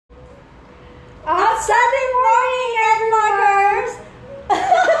Sunday morning, Edmarkers!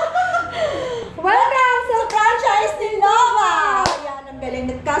 Welcome to Franchise ni Nova! Yan, ang galing.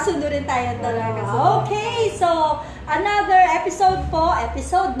 Nagkasundo rin tayo talaga. Okay, so, another episode po.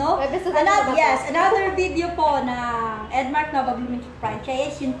 Another video po ng Edmark Nova Blooming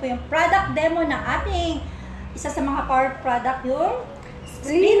Franchise. Yun po yung product demo ng ating isa sa mga power product, yung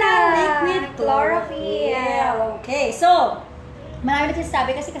Splina Liquid Chlorophyll. Okay, so, marami na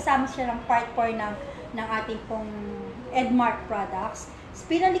sinasabi kasi kasama siya ng part 4 ng ating pong Edmark products.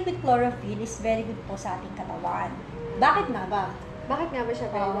 Splina Liquid Chlorophyll is very good po sa ating katawan. Bakit nga ba? Bakit nga ba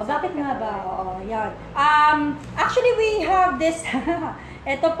siya very good? Bakit nga ba? Oo, yan. Actually, we have this.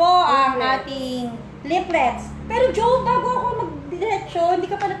 Ito po ang ating leaflets. Pero Joe, bago ako mag-diretso, hindi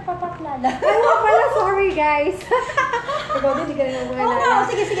ka pa nagpapaklala. Ano pala? Sorry, guys. Hindi ka na Oo,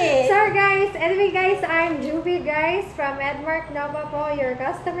 sige. So, guys, anyway, guys, I'm Juby, guys, from Edmark Nova po, your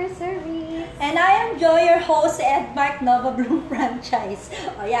customer service. And I am Joy, your host sa Edmark Nova Bloom Franchise.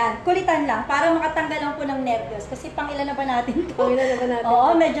 O yan, kulitan lang, para makatanggal lang po ng nervyos. Kasi pang ilan na ba natin to? Pang ilan na ba natin?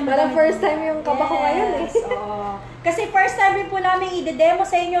 Oo, medyo madami. Parang first time yung kaba ko ngayon eh. Oo. Kasi first time rin po namin i-demo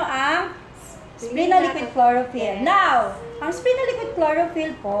sa inyo ang Splina Liquid Chlorophyll. Now, ang Splina Liquid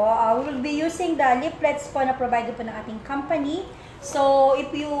Chlorophyll po, we will be using the leaflets po na provided po ng ating company. So, if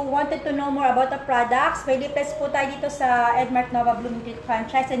you wanted to know more about the products, may leaflets po tayo dito sa Edmark Nova Blooming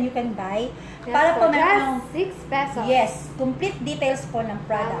Franchise and you can buy. Yes, Para po meron 6 pesos. Yes, complete details po ng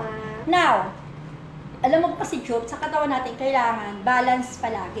product. Now, alam mo kasi, Job, sa katawan natin, kailangan balance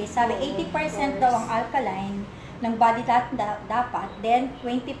palagi. Sabi, 80% daw ang alkaline ng body dapat, then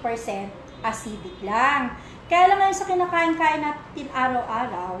 20% acidic lang. Kaya lang ngayon sa kinakain-kain natin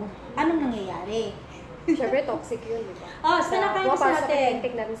araw-araw, anong nangyayari? Siyempre, toxic yun, di ba? Sa kinakain kasi natin.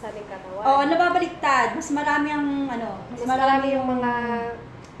 Pumapasok natin sa ating katawan. Nababaliktad. Mas marami ang, mas marami yung mga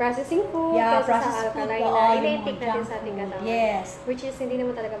processing food, kaysa sa alkaline na in-intake natin sa ating katawan. Yes. Which is, hindi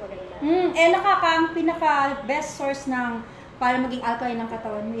naman talaga maganda. Ang pinaka-best source ng para maging alkaline ng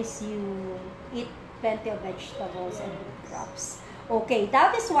katawan mo is you eat plenty of vegetables and crops. Okay,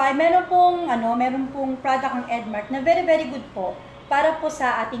 that is why meron pong product ng Edmark na very very good po para po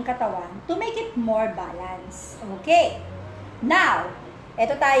sa ating katawan to make it more balance. Okay. Now,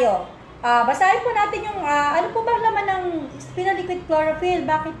 eto tayo. Basahin po natin yung ano po ba laman ng Splina Liquid Chlorophyll?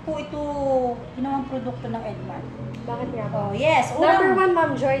 Bakit po ito ginawang produkto ng Edmark? Bakit nga ba? Yes. Number 1,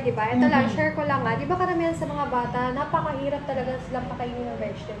 Ma'am Joy, di ba? Ito lang, share ko lang di ba karamihan sa mga bata, napakahirap talaga silang pakainin ng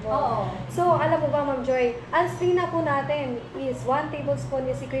vegetable. Oo. So, alam mo ba, Ma'am Joy, ang Splina po natin is 1 tablespoon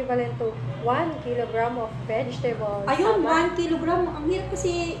is equivalent to 1 kilogram of vegetables. Ayun, 1 kilogram. Ang hirap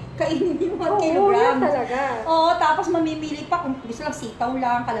kasi kainin yung 1 Oo, kilogram. talaga. Oo, tapos mamimili pa kung gusto lang sitaw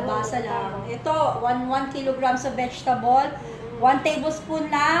lang, kalabasa lang. Ito, 1 kilograms of vegetable, 1 tablespoon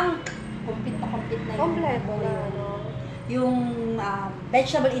lang, complete na yun. Kompleto na, yung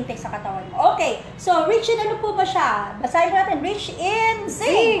vegetable intake sa katawan mo. Okay, so rich in ano po ba siya? Basahin natin, rich in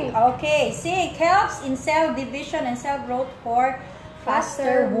zinc. Okay, zinc helps in cell division and cell growth for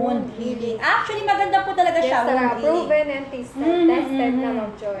faster wound healing. Actually, maganda po talaga siya. Yes, proven and tested na,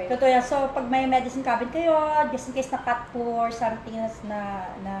 Ma'am Joy. Totoo yan. So, pag may medicine cabinet kayo, just in case na cut for something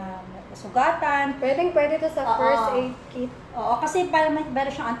na sugatan. Pwede to sa first aid kit. Oo, kasi para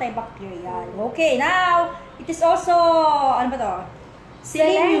meron siyang antibacterial. Okay, now, it is also, ano ba to?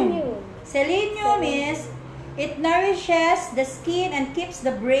 Selenium. Selenium is, it nourishes the skin and keeps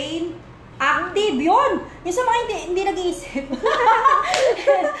the brain active. Yun! Yung sa mga hindi nag-iisip.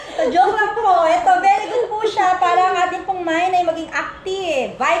 Joke lang po. Ito, very good po siya para ang ating pong mind ay maging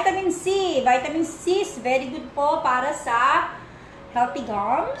active. Vitamin C. Vitamin C is very good po para sa healthy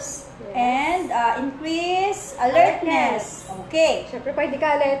gums and increase alertness. Okay. Siyempre, pag di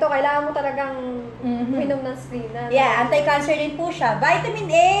ka alerto, kailangan mo talagang minom ng Splina. Yeah, anti-cancer din po siya. Vitamin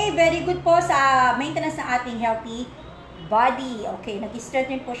A, very good po sa maintenance ng ating healthy body. Okay,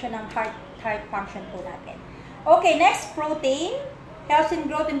 nag-strengthen po siya ng heart function po natin. Okay, next, protein. Helps in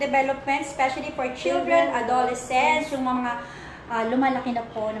growth and development, especially for children, adolescents, yung mga lumalaki na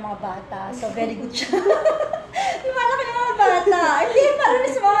po ng mga bata. So, very good siya. Lumalaki ng mga bata. Hindi, marami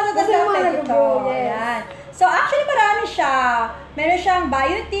sa mga natatapit ito. Yes. So, actually, marami siya. Meron siyang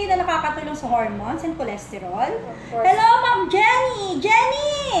biotin na nakakatulong sa hormones and cholesterol. Hello, Ma'am Jenny!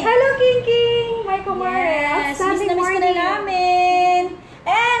 Jenny! Hello, King King! Hi, Kumare! Yes, miss na na namin.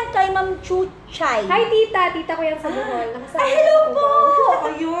 And kay Ma'am Chuchay. Hi, Tita! Tita ko yan sa Bohol. Hello po!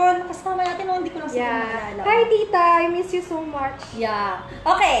 Ayun, nakasama natin no, hindi ko lang sila naalala. Hi, Tita! I miss you so much. Yeah.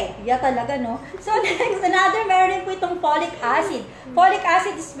 Okay, talaga, no? So, next, another, meron po itong folic acid. Folic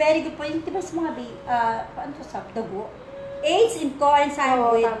acid is very good po. Yung diba sa mga, paano to sa dugo? aids in coenzyme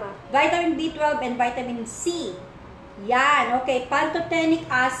Oo, with tama. vitamin B12 and vitamin C. Yan, okay. Pantothenic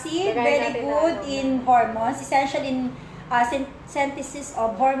acid, Try very natin good na, in hormones, essential in synthesis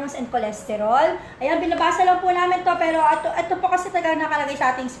of hormones and cholesterol. Ayan, binabasa lang po namin to, pero ito po kasi talagang nakalagay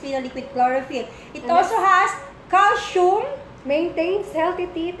sa ating Splina Liquid Chlorophyll. It also has calcium, Maintains healthy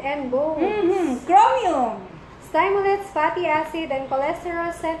teeth and bones. chromium, Stimulates fatty acid and cholesterol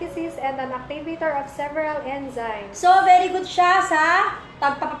synthesis and an activator of several enzymes. so, very good siya sa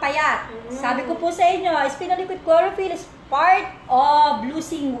pagpapapayat. Sabi ko po sa inyo, Splina Liquid Chlorophyll is part of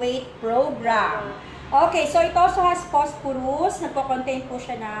losing weight program. Okay, so it also has phosphorus. Nagpo-contain po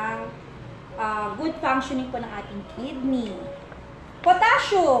siya ng good functioning po ng ating kidney.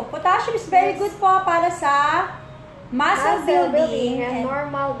 Potassium. Potassium is very good po para sa muscle building and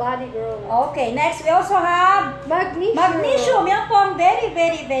normal body growth. Okay, next we also have Magnesium. magnesium. Yan po ang very,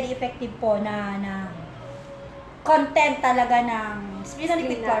 very, very effective po na content talaga ng Splina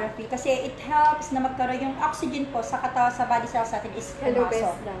Liquid Chlorophyll kasi it helps na magkaroon yung oxygen po sa katawan, sa body cells natin is Hello,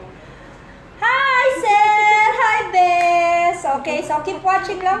 pumasok. best lang. Hi, Sir! Hi, Bes! Okay, so keep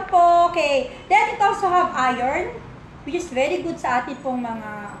watching lang po. Okay, then it also have iron, which is very good sa atin pong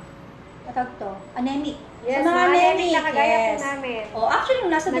mga, anemic. Yes, sa mga anemic, na kagaya po yes. namin. Oh, actually,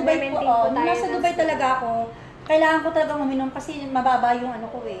 nung nasa Dubai po, Nagme-maintain po tayo nasa ng Dubai skin. talaga ako, kailangan ko talaga uminom kasi mababa yung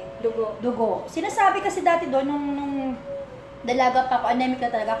dugo. Sinasabi kasi dati doon, nung dalaga pa ako, anemic na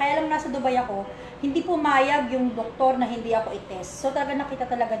talaga. Kaya lang nasa Dubai ako, hindi pumayag yung doktor na hindi ako i-test. So talaga nakita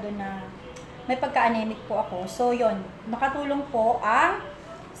talaga doon na may pagka-anemic po ako. So yun, nakatulong po ang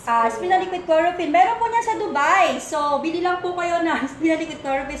Splina Liquid Chlorophyll. Meron po niya sa Dubai. So bili lang po kayo na Splina Liquid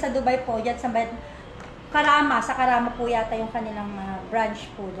Chlorophyll sa Dubai po. Diyan sa sa Karama po yata yung kanilang branch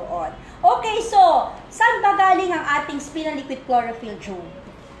po doon. Okay, so saan ba galing ang ating Splina Liquid Chlorophyll, Joe?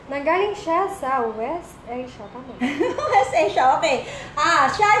 Nanggaling siya sa West Asia, tama. West Asia, okay.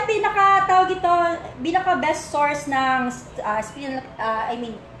 Siya ay pinaka-best source ng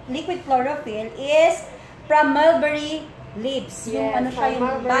liquid chlorophyll is from mulberry leaves. Yung Yes, yung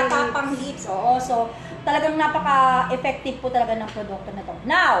mulberry bata leaves. pang leaves. Oo, so talagang napaka-effective po talaga ng produkto na to.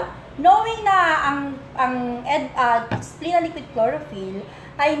 Now, knowing na ang Splina Liquid Chlorophyll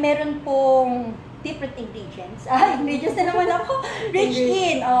ay meron pong different ingredients. Ingredients na naman ako. Rich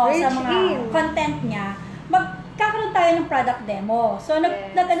in sa mga content niya. Magkakaroon tayo ng product demo. So,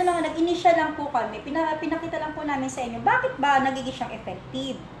 nag-initial lang po kami. Pinakita lang po namin sa inyo, bakit ba nagiging siyang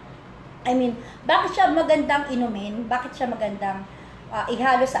effective? I mean, bakit siya magandang inumin? Bakit siya magandang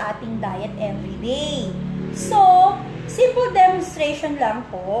ihalo sa ating diet everyday? So, simple demonstration lang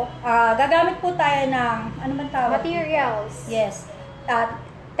po. Gagamit po tayo ng, ano man tawag? Materials. Yes.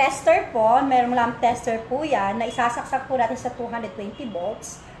 Tester po, meron lang tester po yan, na isasaksak po natin sa 220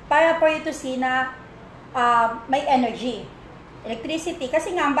 volts para for you to see na may energy, electricity.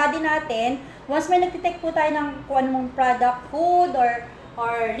 Kasi nga, ang body natin, once may nagtitake po tayo ng kung anong product, food, or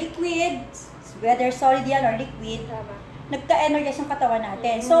liquid, whether solid yan or liquid, nagka-energize yung katawan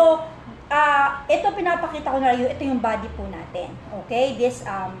natin. So, ito pinapakita ko na rin, ito yung body po natin. Okay? This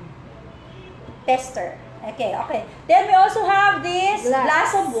tester. Okay. Then we also have this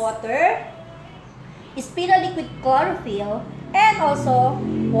glass of water, Splina Liquid Chlorophyll, and also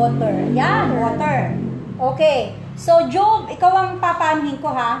water. Yan, water. Okay. So, Job, ikaw ang papanuhin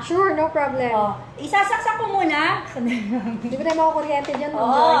ko, ha? Sure, no problem. Isasaksak ko muna. Hindi ba tayo makakuryente dyan?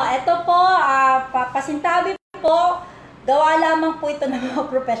 Ito po, pasintabi po. Gawa lamang po ito ng mga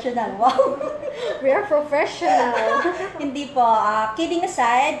professional. Wow! We are professional. Hindi po. Kidding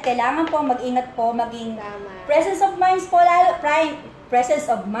aside, kailangan po mag-ingat po, maging Tama. presence of minds po, presence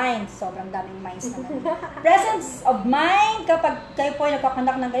of mind. Sobrang daming minds naman. Presence of mind kapag kayo po ay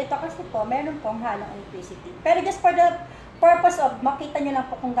nagkakandak ng ganito kasi po, meron pong halong electricity. Pero just for the purpose of makita nyo lang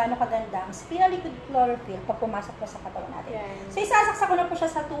po kung gaano kaganda ang Splina Liquid Chlorophyll pag pumasok po sa katawan natin. Yeah. So, isasaksak ko na po siya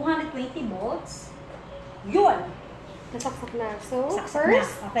sa 220 volts. Yun! Nasaksak na. So, Saksak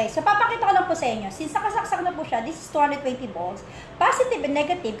first, na. Okay, so papakita ko lang po sa inyo. Since nakasaksak na po siya, this is 220 volts. Positive and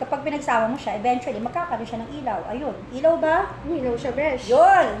negative, kapag pinagsama mo siya, eventually, magkakaroon siya ng ilaw. Ayun, ilaw ba? umilaw siya, besh.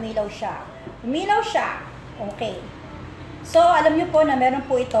 Yun, umilaw siya. Umilaw siya. Okay. So, alam niyo po na meron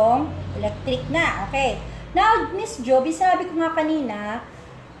po itong electric na. Okay. Now, Miss Joby, sabi ko nga kanina,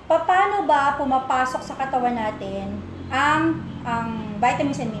 paano ba pumapasok sa katawan natin ang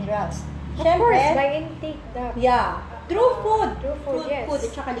vitamins and minerals? Of course, by intake. Yeah. Through food. Yes. Food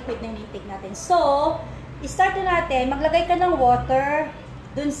at saka liquid na intake natin. So, start na natin. Maglagay ka ng water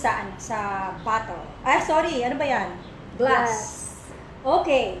dun sa bottle. Sorry. Ano ba yan? Glass.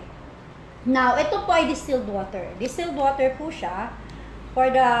 Okay. Now, ito po ay distilled water. Distilled water po siya. for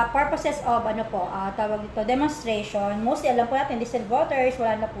the purposes of, tawag dito, demonstration, mostly alam po natin, distilled waters,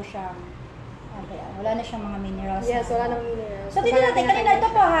 wala na po siyang, wala na siyang mga minerals. Yes, wala nang minerals. So, tignan natin, kanina ito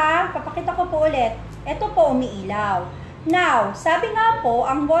po ha, papakita ko po ulit. Ito po, umiilaw. Now, sabi nga po,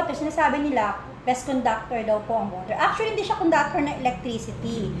 ang water, sinasabi nila, best conductor daw po ang water. Actually, hindi siya conductor ng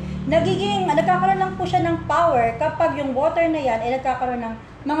electricity. Nagkakaroon lang po siya ng power kapag yung water na yan ay nagkakaroon ng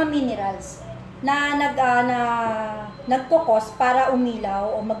mga minerals na nagkukos para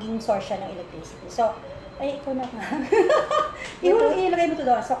umilaw o maging source siya ng electricity. So, ay, ikaw na nga. Ilagay mo ito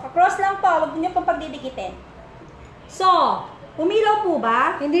doon. So, cross lang po. Huwag niyo pang pagdidikitin. So, umilaw po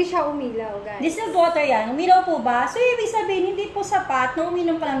ba? Hindi siya umilaw, guys. Distilled water yan. Umilaw po ba? So, ibig sabihin, hindi po sapat na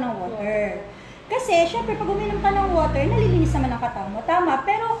uminom ka lang ng water. Kasi, syempre, pag uminom ka ng water, nalilinis naman ang katawan mo. Tama.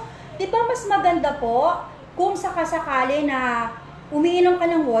 Pero, di ba mas maganda po kung sakasakali na umiinom ka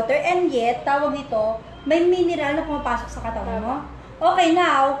ng water and yet, tawag ito, may mineral na pumapasok sa katawan mo? Okay,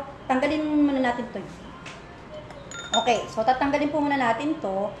 now, tanggalin muna natin ito. Okay, so tatanggalin po muna natin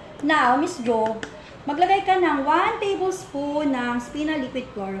to. Now, Miss Jo, maglagay ka ng 1 tablespoon ng Splina Liquid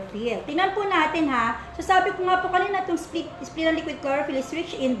Chlorophyll. Tingnan po natin ha. So sabi ko nga po kanina itong Splina Liquid Chlorophyll is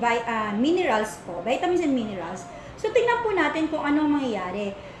rich in minerals po, vitamins and minerals. So tingnan po natin kung anong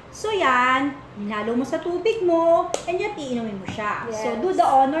mangyayari. So yan, hinalo mo sa tubig mo, and yan, iinumin mo siya. Yes. So do the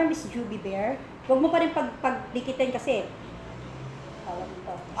honor, Miss Juby Bear. Huwag mo pa rin pagdikitin kasi.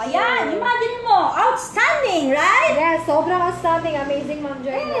 Ayan, imagine mo, outstanding, right? Yes, sobrang outstanding, amazing, Ma'am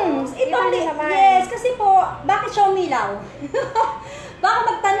Joy. Ito naman. Yes, kasi po, bakit siya umilaw? Baka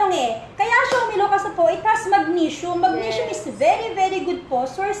magtanong kaya siya umilaw kasi po, it has magnesium. Magnesium is very, very good po.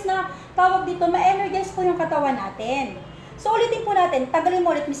 Source na tawag dito, ma-energize po yung katawan natin. So, ulitin po natin. Tagalin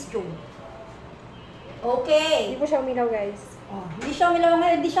mo ulit, Miss Jo. Okay. Hindi po siya umilaw, guys. Hindi siya umilaw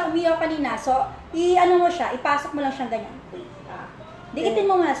ngayon, hindi siya umilaw kanina. So, i-ano mo siya, ipasok mo lang siyang ganyan. Dikitin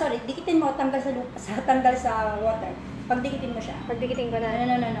mo muna, sorry. Dikitin mo, tanggal sa water. Pagdikitin mo siya. Pagdikitin ko na.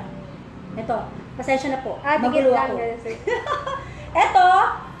 No. Ito, pasensya na po. Dikit Magulo lang, ako. guys. Ito,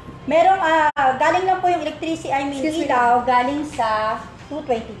 merong, galing lang po yung electricity, ilaw, galing sa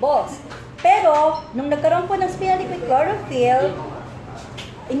 220 volts. Pero, nung nagkaroon po ng Splina Liquid Chlorophyll,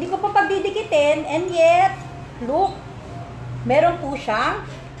 hindi ko pa pagdidikitin, and yet, look, meron po siyang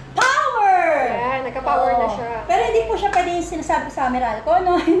power! Yan, nagka-power na siya. Pero hindi po siya pwede yung sinasabi sa Meral ko,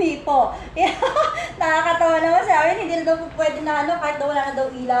 no? Hindi po. Nakakatawa naman sa amin, hindi na daw po pwede na kahit daw wala na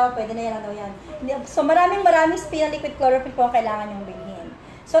daw ilaw, pwede na yan daw yan. So maraming Splina Liquid Chlorophyll po ang kailangan yung bilhin.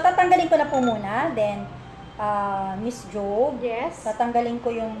 So tatanggalin ko na po muna, then, Miss Jo, yes, tatanggalin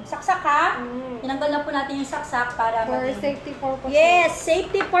ko yung saksak ha. Tinanggal na po natin yung saksak para for safety purposes. Yes,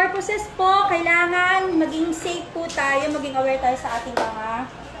 safety purposes po. Kailangan maging safe po tayo, maging aware tayo sa ating mga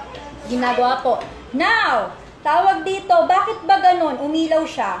ginagawa po. Now, tawag dito, bakit ba ganun? Umilaw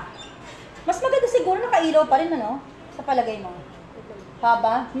siya. Mas maganda siguro nakailaw pa rin, ano? Sa palagay mo.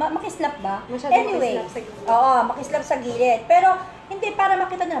 Haba? Makislap ba? Anyway, makislap sa gilid. Pero, hindi, para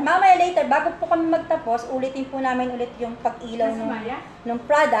makita nila. Mamaya later, bago po kami magtapos, ulitin po namin ulit yung pag-ilaw ng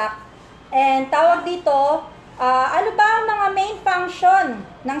product. And tawag dito, ano ba ang mga main function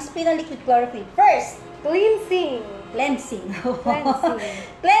ng Splina Liquid Chlorophyll? First, cleansing.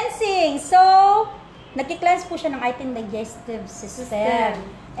 Cleansing. So, nagki-cleanse po siya ng ating digestive system.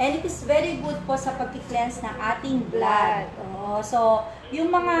 And it is very good po sa pagki-cleanse ng ating blood. So,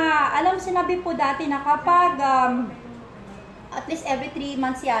 yung mga, sinabi po dati na kapag at least every 3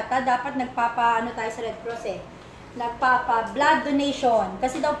 months yata, dapat tayo sa Red Cross nagpapa-blood donation.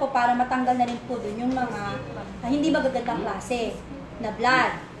 Kasi daw po para matanggal na rin po dun yung mga hindi magagandang klase na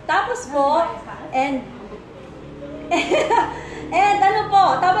blood. Tapos po, and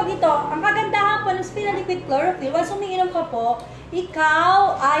tawag ito, ang kagandahan po ng Splina Liquid Chlorophyll, once umiinom ka po,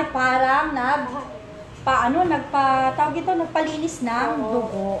 ikaw ay parang nagpalinis ng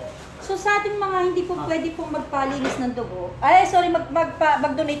dugo. So sa ating mga hindi po pwede pong magpalinis ng dugo,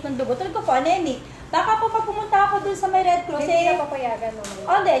 mag-donate ng dugo, talaga po anemic. Baka po pag pumunta ako dun sa may Red Cross, hindi ka papayagan naman.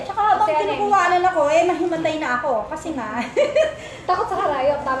 Hindi, tsaka habang kinukuhanan ako, mahimatay na ako. Kasi nga, takot sa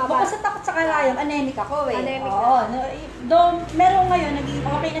karayom, tama ba? Bukod sa takot sa karayom, anemic ako Anemic meron ngayon, naging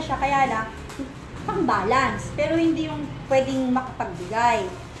okay na siya, kaya lang, pang-balance. Pero hindi yung pwedeng makapagbigay.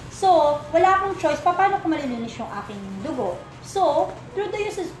 So, wala akong choice, paano ko malilinis yung aking dugo? So, through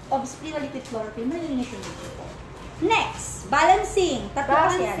the use of Splina Liquid Chlorophyll, malilinis yung dugo ko. Next, balancing.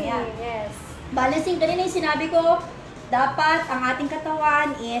 Yes. Balancing, kanina yung sinabi ko, dapat ang ating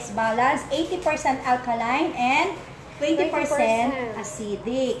katawan is balanced 80% alkaline and 20%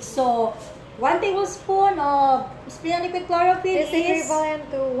 acidic. So, 1 tablespoon of Splina Liquid Chlorophyll is equivalent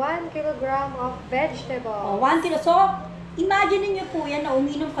to 1 kilogram of vegetable. 1 kilo. So, imagine niyo po yan na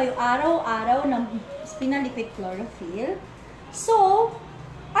uminom kayo araw-araw ng Splina Liquid Chlorophyll. So,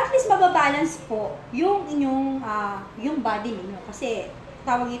 at least mababalance po yung inyong yung body ninyo. Kasi,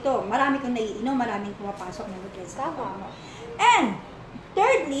 tawag ito, marami kang naiinom, maraming pumapasok na nutrients. Tama. And,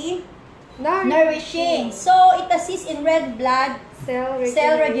 thirdly, Nourishing. So, it assists in red blood cell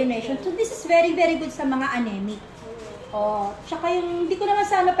regeneration. So, this is very, very good sa mga anemic. Oh, tsaka yung, hindi ko naman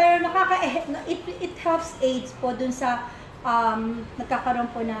sana, pero it helps AIDS po dun sa,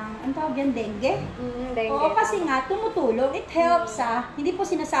 nagkakaroon po ng, ang tawag yan, dengue? Dengue. Oo, kasi nga, tumutulong. It helps, hindi po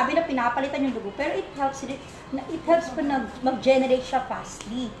sinasabi na pinapalitan yung dugo, pero it helps po na mag-generate siya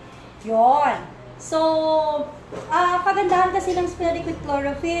fastly. Yon. So, kagandahan kasi ng Splina Liquid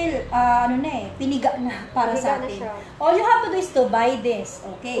Chlorophyll, piniga na para sa atin. All you have to do is to buy this.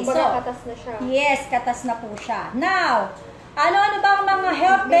 Okay, kumbaga, so, katas na siya. Yes, katas na po siya. Now, ano ba ang mga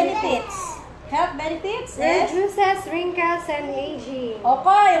health benefits? Health benefits? Reduces wrinkles and aging.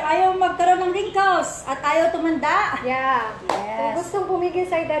 Okay, ayaw magkaroon ng wrinkles at ayaw tumanda. Yeah. Yes. Kung gustong pumigil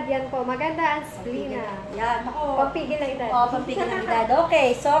sa edad, yan po. Maganda ang Splina. Yan. Pampigil ng edad. Pampigil ng edad.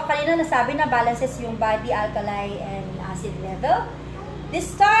 Okay, so kanina nasabi na balances yung body alkaline and acid level.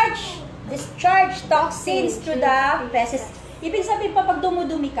 Discharge toxins to the feces. Ibig sabihin pa, pag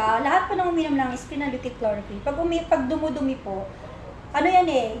dumudumi ka, lahat po nang uminom ng Splina Liquid Chlorophyll, pag dumudumi po,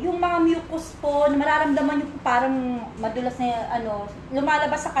 yung mga mucus po, mararamdaman nyo po parang madulas na,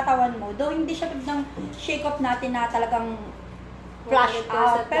 lumalabas sa katawan mo. Though hindi siya ng shake-off natin na talagang flush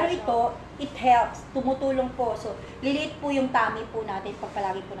out. Pero ito, it helps. Tumutulong po. So, lilit po yung tummy po natin pag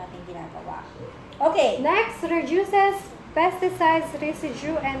palagi po natin ginagawa. Okay. Next, reduces pesticides,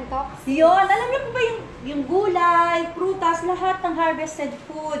 residue, and toxins. Yun. Alam niyo po ba yung gulay, prutas, lahat ng harvested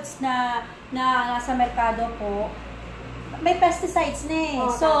foods na nasa merkado po, may pesticides na eh.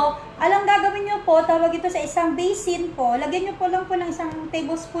 So, alam gagawin nyo po, tawag ito sa isang basin po, lagyan nyo po lang po ng isang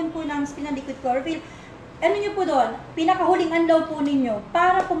tablespoon po ng Splina Liquid Chlorophyll. Ano nyo po doon? Pinakahuling anlaw po ninyo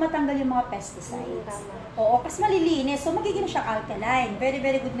para po matanggal yung mga pesticides. Oo, kasi malilinis. So, magiging siya alkaline. Very,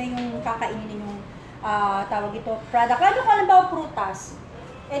 very good na yung kakainin ninyong tawag ito, product. Lalo kung halimbawa prutas.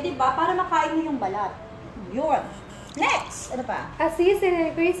 Diba? Para makain nyo yung balat. Yun. Next! Ano pa? Assist in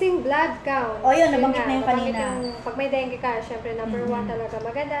increasing blood count. Yun, nabanggit na yung kanina. Pag may dengue ka, syempre, number one talaga.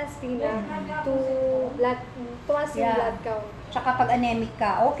 Maganda ang Splina tumas yung blood count. Tsaka pag anemic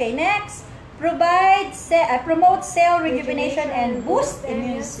ka. Okay, next. Promote cell rejuvenation and boost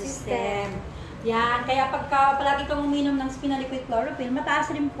immune system. Yan. Kaya pagka palagi kang uminom ng Splina Liquid Chlorophyll,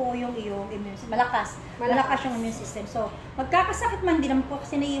 mataas rin po yung iyong immune system. Malakas yung immune system. So, magkakasakit man din naman po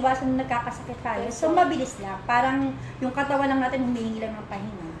kasi naiiwasan na nagkakasakit tayo. So, mabilis lang. Parang yung katawan lang natin humihingi lang ng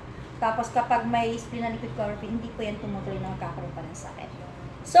pahinga. Tapos kapag may Splina Liquid Chlorophyll, hindi po yan tumutuloy na magkakaroon pa ng sakit.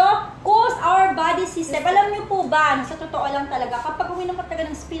 So, cools our body system. Alam niyo po ba, sa totoo lang talaga, kapag uminom ka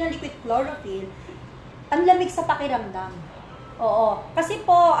talaga ng Splina Liquid Chlorophyll, ang lamig sa pakiramdam. Oo. Kasi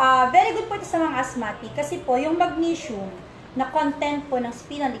po, very good po ito sa mga asthmatic. Kasi po, yung magnesium na content po ng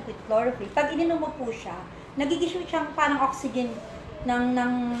Splina Liquid Chlorophyll, pag ininom mo po siya, nagiging siyang parang oxygen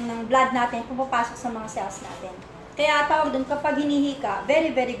ng blood natin, pumapasok sa mga cells natin. Kaya tawag doon, kapag hinihika, very,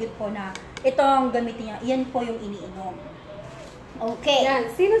 very good po na itong gamitin niya. Iyan po yung iniinom. Okay. Yan.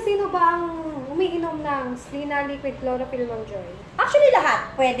 Sino-sino ba ang umiinom ng Splina Liquid Chlorophyll, Ma'am Joy? Actually,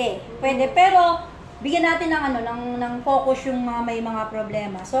 lahat. Pwede. Pero, bigyan natin ng focus yung mga may mga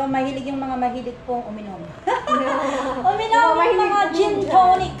problema. So, yung mga mahilig pong uminom. Uminom yung mga gin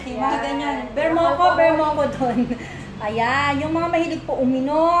tonic. Yung mga ganyan. Bermoko doon. Ayan, yung mga mahilig po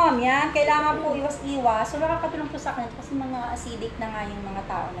uminom. Yan, kailangan po iwas-iwas. So, nakakatulong po sa kanila kasi mga acidic na nga yung mga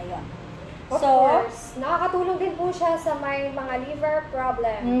tao na yon. Of course, nakakatulong din po siya sa may mga liver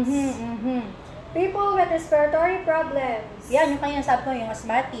problems. People with respiratory problems. Yan, yung kanya sabi ko, yung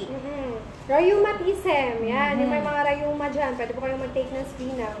asthmatic. Rheumatism. Yan, yung may mga rheuma dyan. Pwede po kayong mag-take ng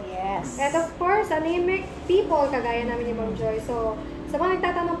Splina. Yes. And of course, anemic people, kagaya namin ni Ma'am Joy. So, sa mga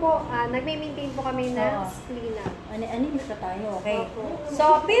nagtatanong po, nagme-maintain po kami ng Splina. Anemic na tayo, okay.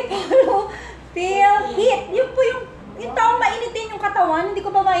 So, people who feel heat. Yung po yung taong mainitin yung katawan, hindi ko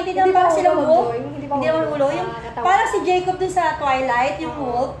ba maintindihan para silang wolf? Hindi naman ulo. Parang si Jacob dun sa Twilight, yung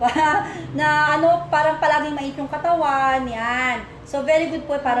wolf, na parang palaging mainit yung katawan, yan. So, very good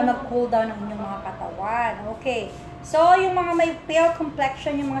po para mag-cool down ang inyong mga katawan. Okay. So, yung mga may pale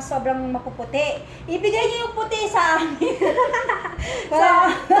complexion, yung mga sobrang mapuputi, ibigay niyo yung puti sa amin.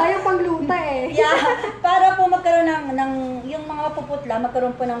 Tayo pangluta eh. Yeah, para po magkaroon ng yung mga mapuputla,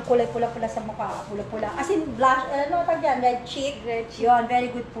 magkaroon po ng kulay pula-pula sa mukha, pula-pula. As in, blush, red cheek. Yun, very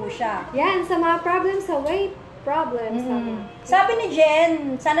good po siya. Yan, sa mga problems sa weight problems. Sabi ni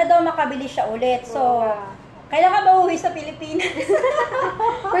Jen, sana daw makabili siya ulit. So, Kailangan ba uwi sa Pilipinas?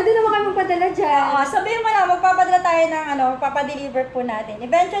 Pwede naman kayo magpadala dyan. Oo, sabihin mo na, magpapadala tayo ng magpapadeliver po natin.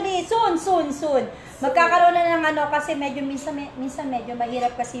 Eventually, soon. Magkakaroon na ng kasi minsan medyo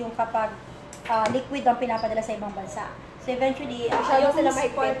mahirap kasi yung kapag liquid ang pinapadala sa ibang bansa. So eventually, ayaw sila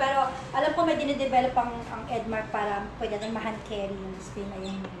ma-spoil, pero alam ko may dinidevelop ang Edmark para pwede natin ma-hand carry yung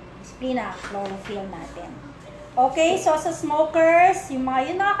Splina Chlorophyll natin. Okay, so sa smokers, yung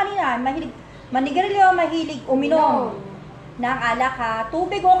mga yun kanina, manigarilyo, mahilig uminom ng alak ha.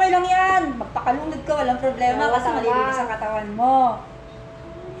 Tubig, okay lang yan. Magpakalunod ka, walang problema kasi malilinis sa katawan mo.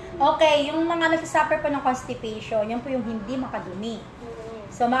 Okay, yung mga nagsasuffer po ng constipation, yun po yung hindi makadumi.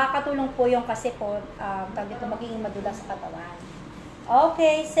 So, makakatulong po yung kasi po, dito magiging madulas sa katawan.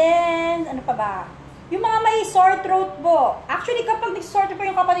 Okay, ano pa ba? Yung mga may sore throat po. Actually, kapag nag-sore throat po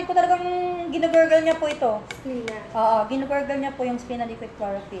yung kapatid ko, talagang ginugurgle niya po ito. Splina. Oo, ginugurgle niya po yung Splina Liquid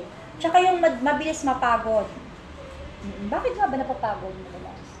Chlorophyll. Tsaka yung mabilis mapagod. Bakit nga ba napapagod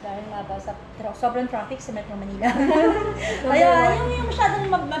madalas? Dahil nga ba sa sobrang traffic sa Metro Manila. Kaya yung masyadong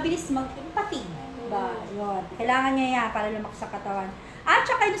mabilis magpating. Diba? Yun. Kailangan niya yan para lumakas sa katawan. At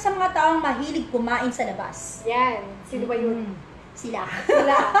tsaka yun sa mga taong mahilig kumain sa labas. Yan. Sino ba yun? Sila.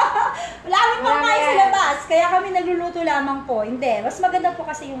 Wala kami kumain sa labas. Kaya kami nagluluto lamang po. Hindi. Mas maganda po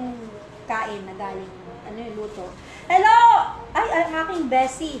kasi yung kain na galing yung luto. Hello! Ay, ang aking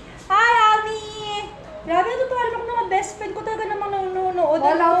bestie. Hi, Ami! Grabe, natutuwa naman ng mga best friend ko talaga namang nanonood.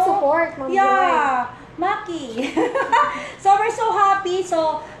 All out support, Ma'am Joy. Yeah! Maki! So, we're so happy.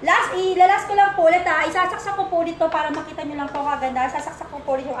 So, ilalas ko lang po ulit isasaksak ko po dito para makita nyo lang po kaganda. Sasaksak ko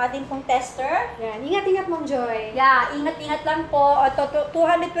po ulit yung ating pong tester. Yan. Ingat-ingat, Ma'am Joy. Yeah, ingat-ingat lang po.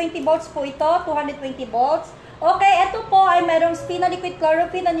 220 volts po ito. 220 volts. Okay, ito po ay merong Splina Liquid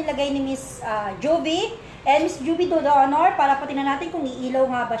Chlorophyll na nilagay ni Miss Juvie. And Miss Juvie do the honor para patingnan natin kung iilaw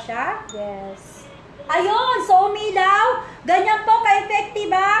nga ba siya. Yes. Ayun, so umilaw. Ganyan po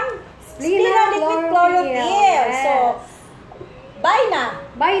ka-effective ang Splina Liquid Chlorophyll. Yes. So, buy na.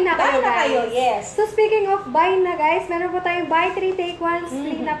 Buy na kayo, guys. Kayo, yes. So, speaking of buy na, guys, meron po tayong buy 3, take 1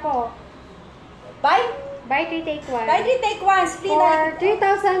 Splina po. Buy 3, take 1. Buy 3, take 1 Splina For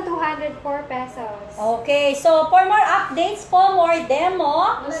 3,204 pesos. Okay, so for more updates po, more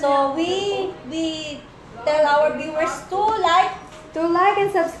demo, so we tell our viewers to like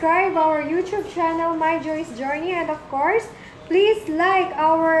and subscribe our YouTube channel, My Joy's Journey, and of course, please like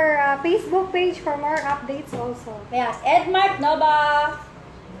our Facebook page for more updates also. Yes, Edmark Nova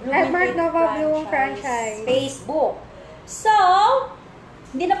Bloom franchise. Facebook. So,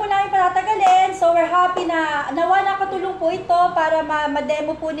 hindi na po namin patatagalin. So, we're happy na nawa nakatulong po ito para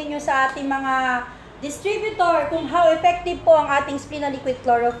ma-demo po ninyo sa ating mga distributor kung how effective po ang ating Splina Liquid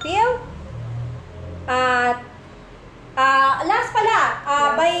Chlorophyll. At last pala,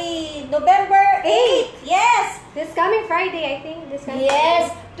 by November 8, yes! This coming Friday, I think.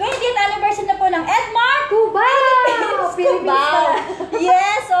 Yes! 20th anniversary na po ng Edmark Cubao!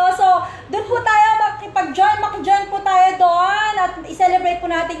 Yes! So doon po tayo maki-join po tayo doon at i-celebrate po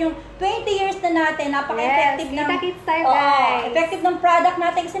natin yung 20 years na natin. Napaka-effective ng kita-kits tayo, guys. Effective ng product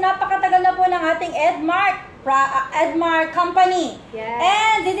natin kasi napakatagal na po ng ating Edmark company. Yes.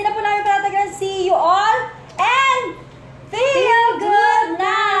 And hindi na po namin patatagal. See you all and